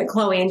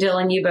 Chloe and Jill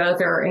and you both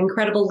are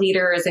incredible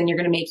leaders, and you're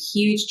going to make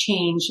huge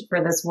change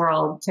for this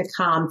world to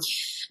come.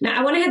 Now,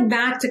 I want to head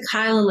back to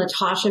Kyle and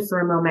Latasha for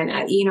a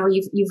moment.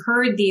 You've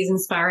heard these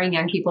inspiring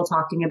young people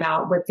talking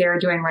about what they're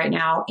doing right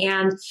now.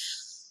 And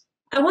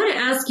I want to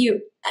ask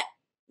you,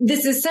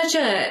 this is such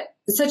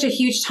a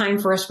huge time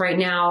for us right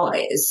now.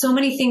 So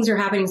many things are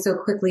happening so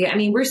quickly. I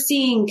mean, we're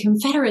seeing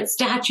Confederate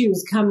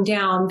statues come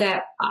down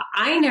that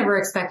I never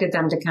expected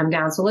them to come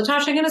down. So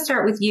Latasha, I'm going to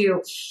start with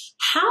you.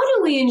 How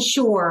do we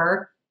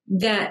ensure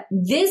that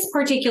this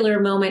particular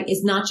moment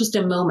is not just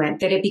a moment,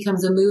 that it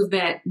becomes a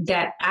movement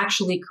that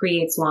actually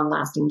creates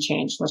long-lasting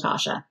change?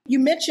 Latasha. You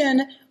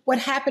mentioned what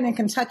happened in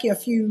Kentucky a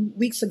few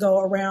weeks ago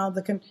around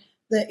the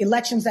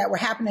elections that were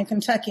happening in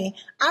Kentucky.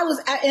 I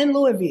was in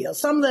Louisville.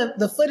 Some of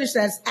the footage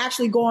that's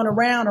actually going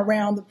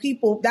around the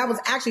people, that was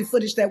actually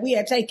footage that we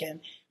had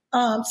taken.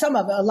 Some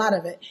of it, a lot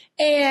of it.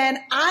 And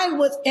I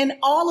was, in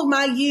all of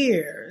my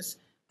years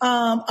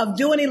of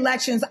doing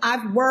elections,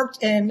 I've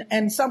worked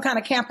in some kind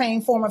of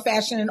campaign form or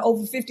fashion in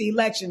over 50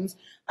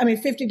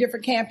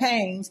 different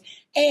campaigns.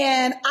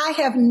 And I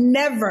have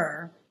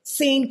never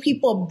seen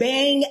people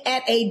bang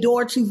at a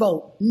door to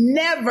vote.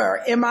 Never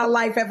in my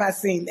life have I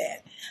seen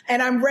that.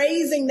 And I'm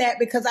raising that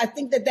because I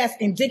think that that's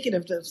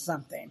indicative of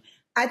something.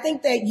 I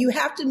think that you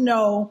have to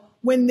know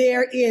when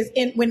there is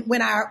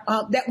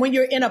when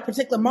you're in a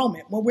particular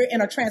moment, when we're in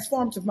a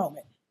transformative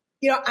moment.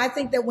 I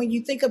think that when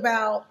you think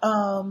about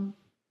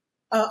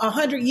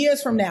 100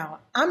 years from now,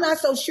 I'm not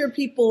so sure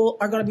people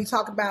are going to be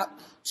talking about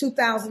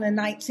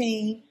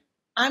 2019.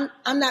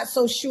 I'm not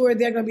so sure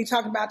they're going to be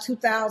talking about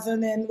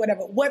 2000 and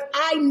whatever. What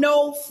I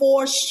know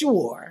for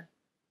sure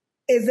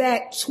is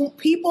that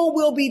people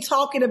will be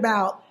talking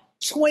about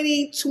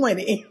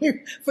 2020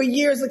 for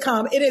years to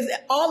come. It is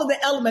all of the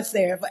elements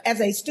there. As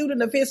a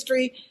student of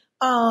history,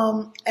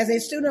 and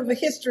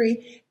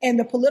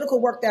the political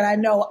work that I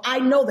know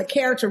the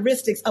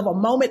characteristics of a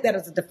moment that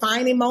is a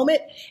defining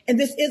moment. And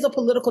this is a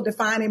political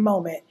defining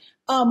moment.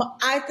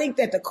 I think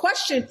that the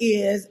question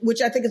is,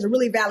 which I think is a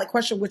really valid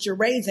question, which you're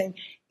raising,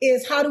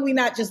 is how do we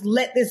not just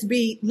let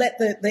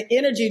the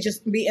energy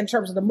just be in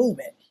terms of the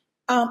movement?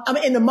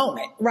 In the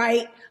moment,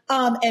 right?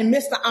 And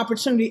miss the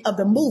opportunity of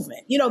the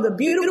movement. The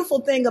beautiful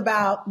thing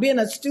about being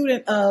a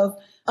student of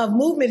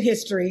movement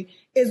history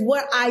is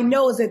what I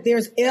know is that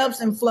there's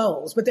ebbs and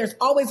flows, but there's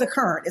always a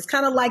current. It's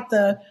kind of like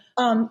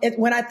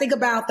when I think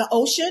about the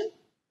ocean,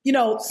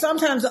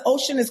 sometimes the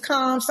ocean is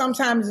calm,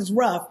 sometimes it's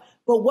rough,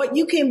 but what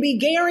you can be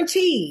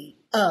guaranteed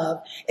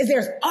of is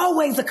there's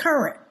always a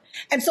current.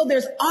 And so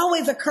there's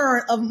always a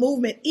current of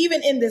movement,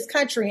 even in this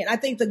country. And I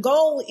think the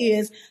goal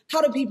is,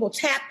 how do people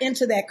tap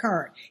into that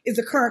current? Is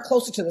the current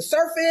closer to the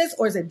surface,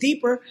 or is it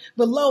deeper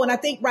below? And I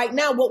think right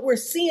now what we're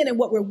seeing and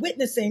what we're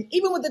witnessing,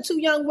 even with the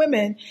two young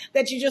women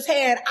that you just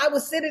had, I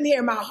was sitting here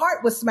and my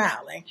heart was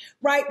smiling,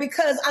 right?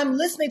 Because I'm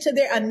listening to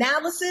their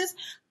analysis.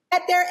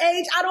 At their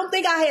age, I don't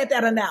think I had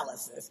that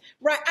analysis,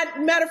 right?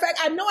 Matter of fact,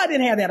 I know I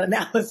didn't have that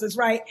analysis,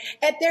 right?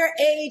 At their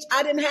age,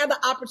 I didn't have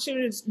the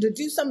opportunity to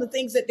do some of the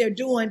things that they're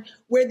doing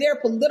where their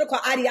political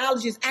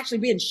ideology is actually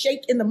being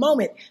shaped in the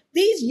moment.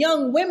 These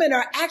young women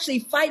are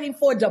actually fighting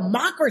for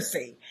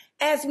democracy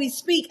as we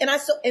speak. And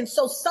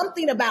so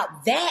something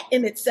about that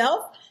in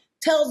itself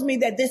tells me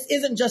that this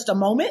isn't just a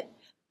moment,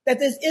 that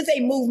this is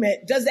a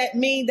movement. Does that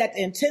mean that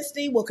the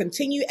intensity will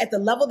continue at the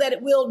level that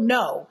it will?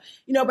 No.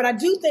 But I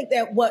do think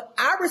that what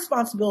our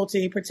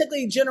responsibility,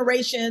 particularly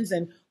generations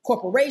and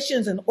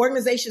corporations and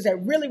organizations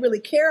that really, really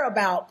care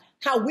about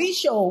how we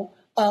show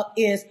up,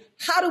 is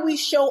how do we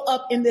show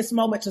up in this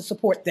moment to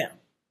support them?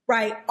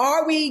 right?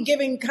 Are we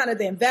giving kind of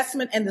the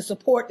investment and the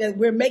support that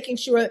we're making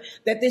sure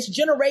that this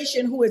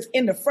generation who is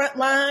in the front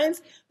lines,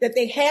 that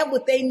they have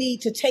what they need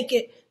to take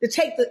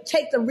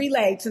the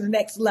relay to the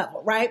next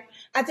level, right?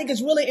 I think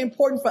it's really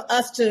important for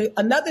us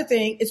another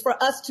thing is for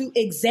us to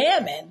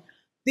examine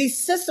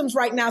these systems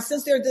right now,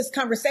 since there's this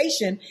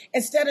conversation,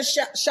 instead of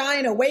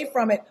shying away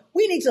from it,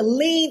 we need to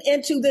lean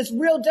into this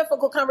real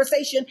difficult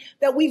conversation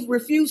that we've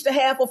refused to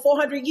have for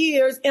 400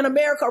 years in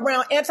America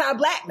around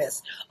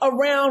anti-Blackness,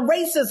 around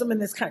racism in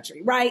this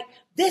country, right?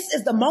 This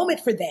is the moment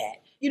for that.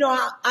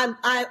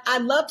 I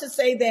love to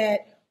say that,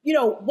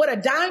 what a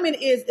diamond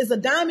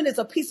is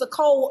a piece of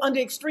coal under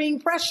extreme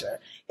pressure.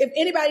 If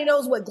anybody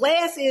knows what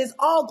glass is,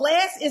 all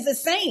glass is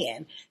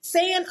sand.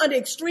 Sand under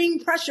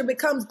extreme pressure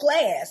becomes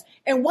glass.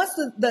 And what's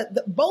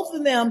the both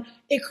of them,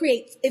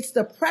 it's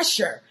the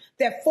pressure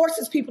that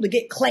forces people to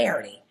get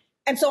clarity.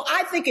 And so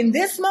I think in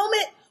this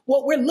moment,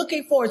 what we're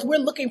looking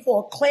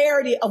for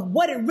clarity of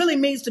what it really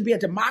means to be a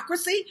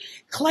democracy,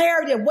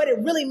 clarity of what it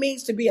really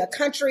means to be a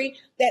country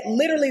that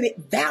literally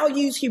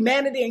values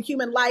humanity and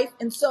human life.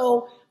 And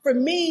so for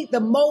me,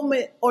 the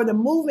moment or the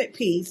movement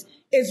piece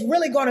is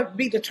really going to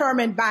be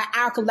determined by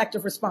our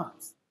collective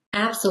response.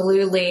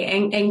 Absolutely.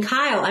 And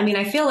Kyle,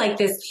 I feel like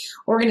this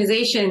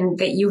organization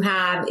that you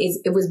have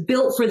it was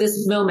built for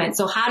this moment.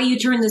 So how do you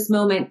turn this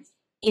moment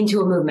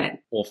into a movement?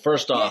 Well,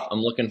 first off,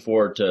 I'm looking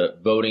forward to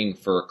voting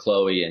for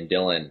Chloe and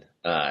Dylan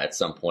at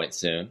some point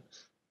soon.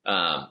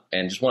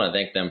 And just want to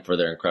thank them for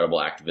their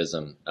incredible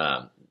activism.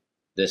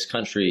 This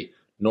country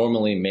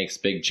normally makes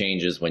big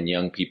changes when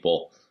young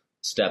people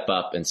step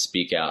up and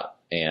speak out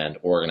and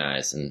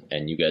organize.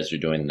 And you guys are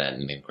doing that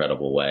in an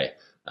incredible way.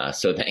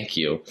 So thank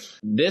you.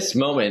 This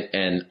moment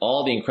and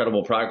all the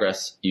incredible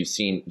progress you've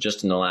seen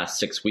just in the last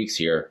 6 weeks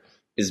here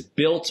is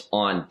built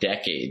on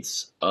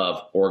decades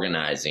of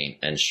organizing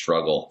and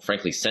struggle,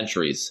 frankly,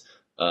 centuries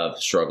of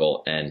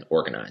struggle and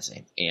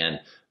organizing.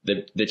 And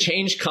the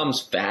change comes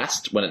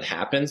fast when it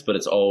happens, but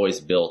it's always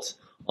built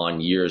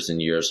on years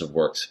and years of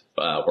work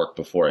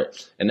before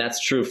it. And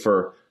that's true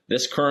for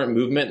this current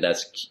movement.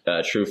 That's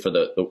true for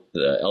the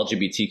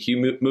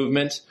LGBTQ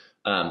movement.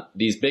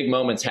 These big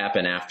moments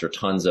happen after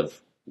tons of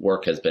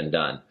work has been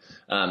done.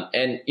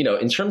 And,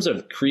 in terms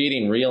of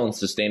creating real and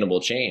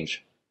sustainable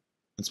change,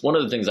 it's one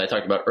of the things I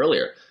talked about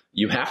earlier.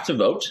 You have to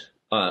vote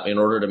in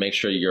order to make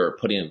sure you're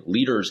putting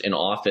leaders in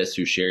office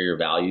who share your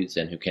values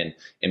and who can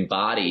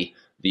embody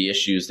the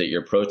issues that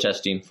you're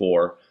protesting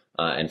for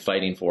and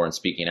fighting for and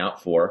speaking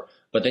out for.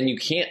 But then you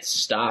can't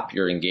stop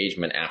your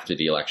engagement after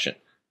the election.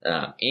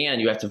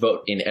 And you have to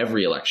vote in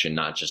every election,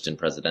 not just in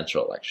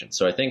presidential elections.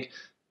 So I think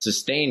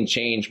sustained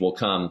change will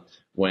come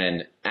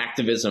when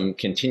activism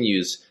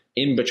continues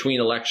in between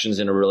elections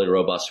in a really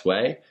robust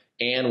way,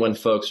 and when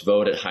folks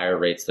vote at higher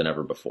rates than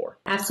ever before.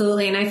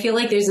 Absolutely. And I feel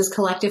like there's this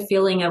collective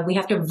feeling of we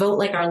have to vote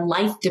like our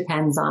life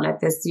depends on it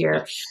this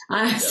year.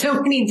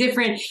 So many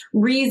different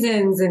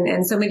reasons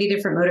and so many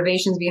different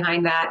motivations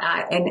behind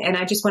that. And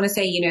I just want to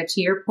say,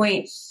 to your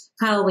point,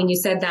 Kyle, when you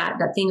said that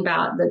thing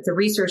about the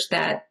research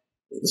that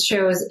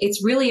shows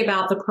it's really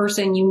about the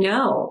person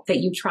that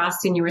you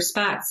trust and you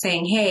respect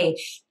saying, hey,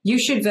 you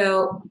should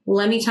vote.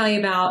 Let me tell you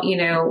about,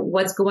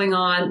 what's going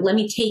on. Let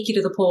me take you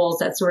to the polls,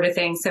 that sort of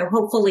thing. So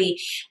hopefully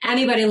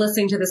anybody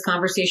listening to this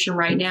conversation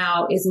right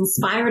now is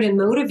inspired and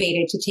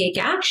motivated to take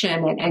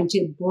action and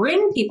to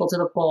bring people to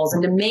the polls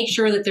and to make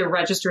sure that they're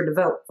registered to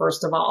vote,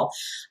 first of all.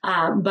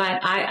 But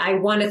I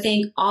want to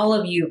thank all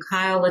of you,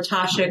 Kyle,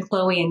 Latasha,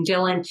 Chloe, and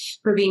Dylan,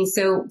 for being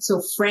so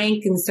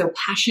frank and so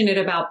passionate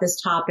about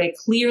this topic.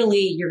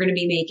 Clearly, you're going to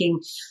be making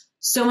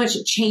so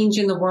much change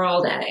in the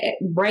world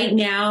right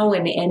now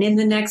and in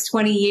the next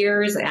 20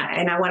 years.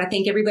 And I want to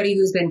thank everybody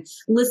who's been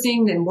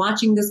listening and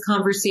watching this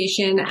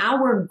conversation.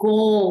 Our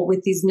goal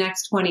with these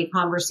next 20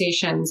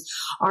 conversations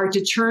are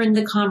to turn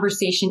the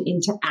conversation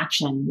into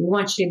action. We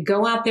want you to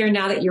go out there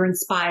now that you're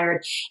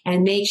inspired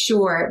and make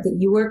sure that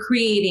you are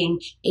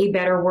creating a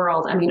better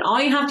world. I mean, all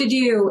you have to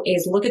do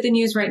is look at the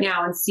news right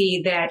now and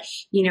see that,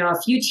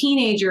 a few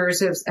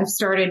teenagers have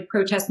started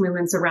protest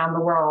movements around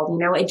the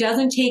world. It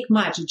doesn't take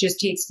much. It just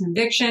takes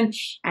conviction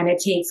and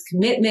it takes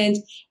commitment,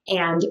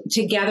 and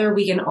together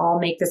we can all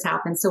make this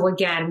happen. So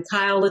again,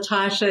 Kyle,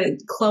 Latasha,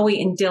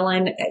 Chloe, and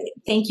Dylan,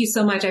 thank you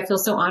so much. I feel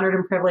so honored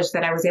and privileged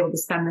that I was able to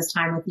spend this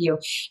time with you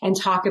and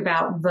talk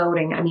about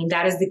voting. I mean,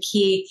 that is the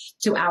key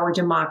to our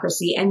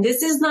democracy. And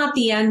this is not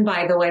the end,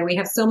 by the way. We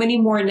have so many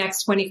more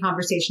next 20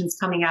 conversations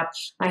coming up.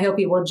 I hope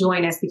you will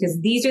join us because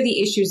these are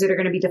the issues that are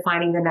going to be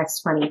defining the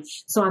next 20.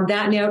 So on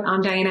that note,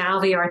 I'm Diana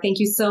Alvear. Thank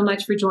you so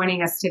much for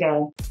joining us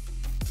today.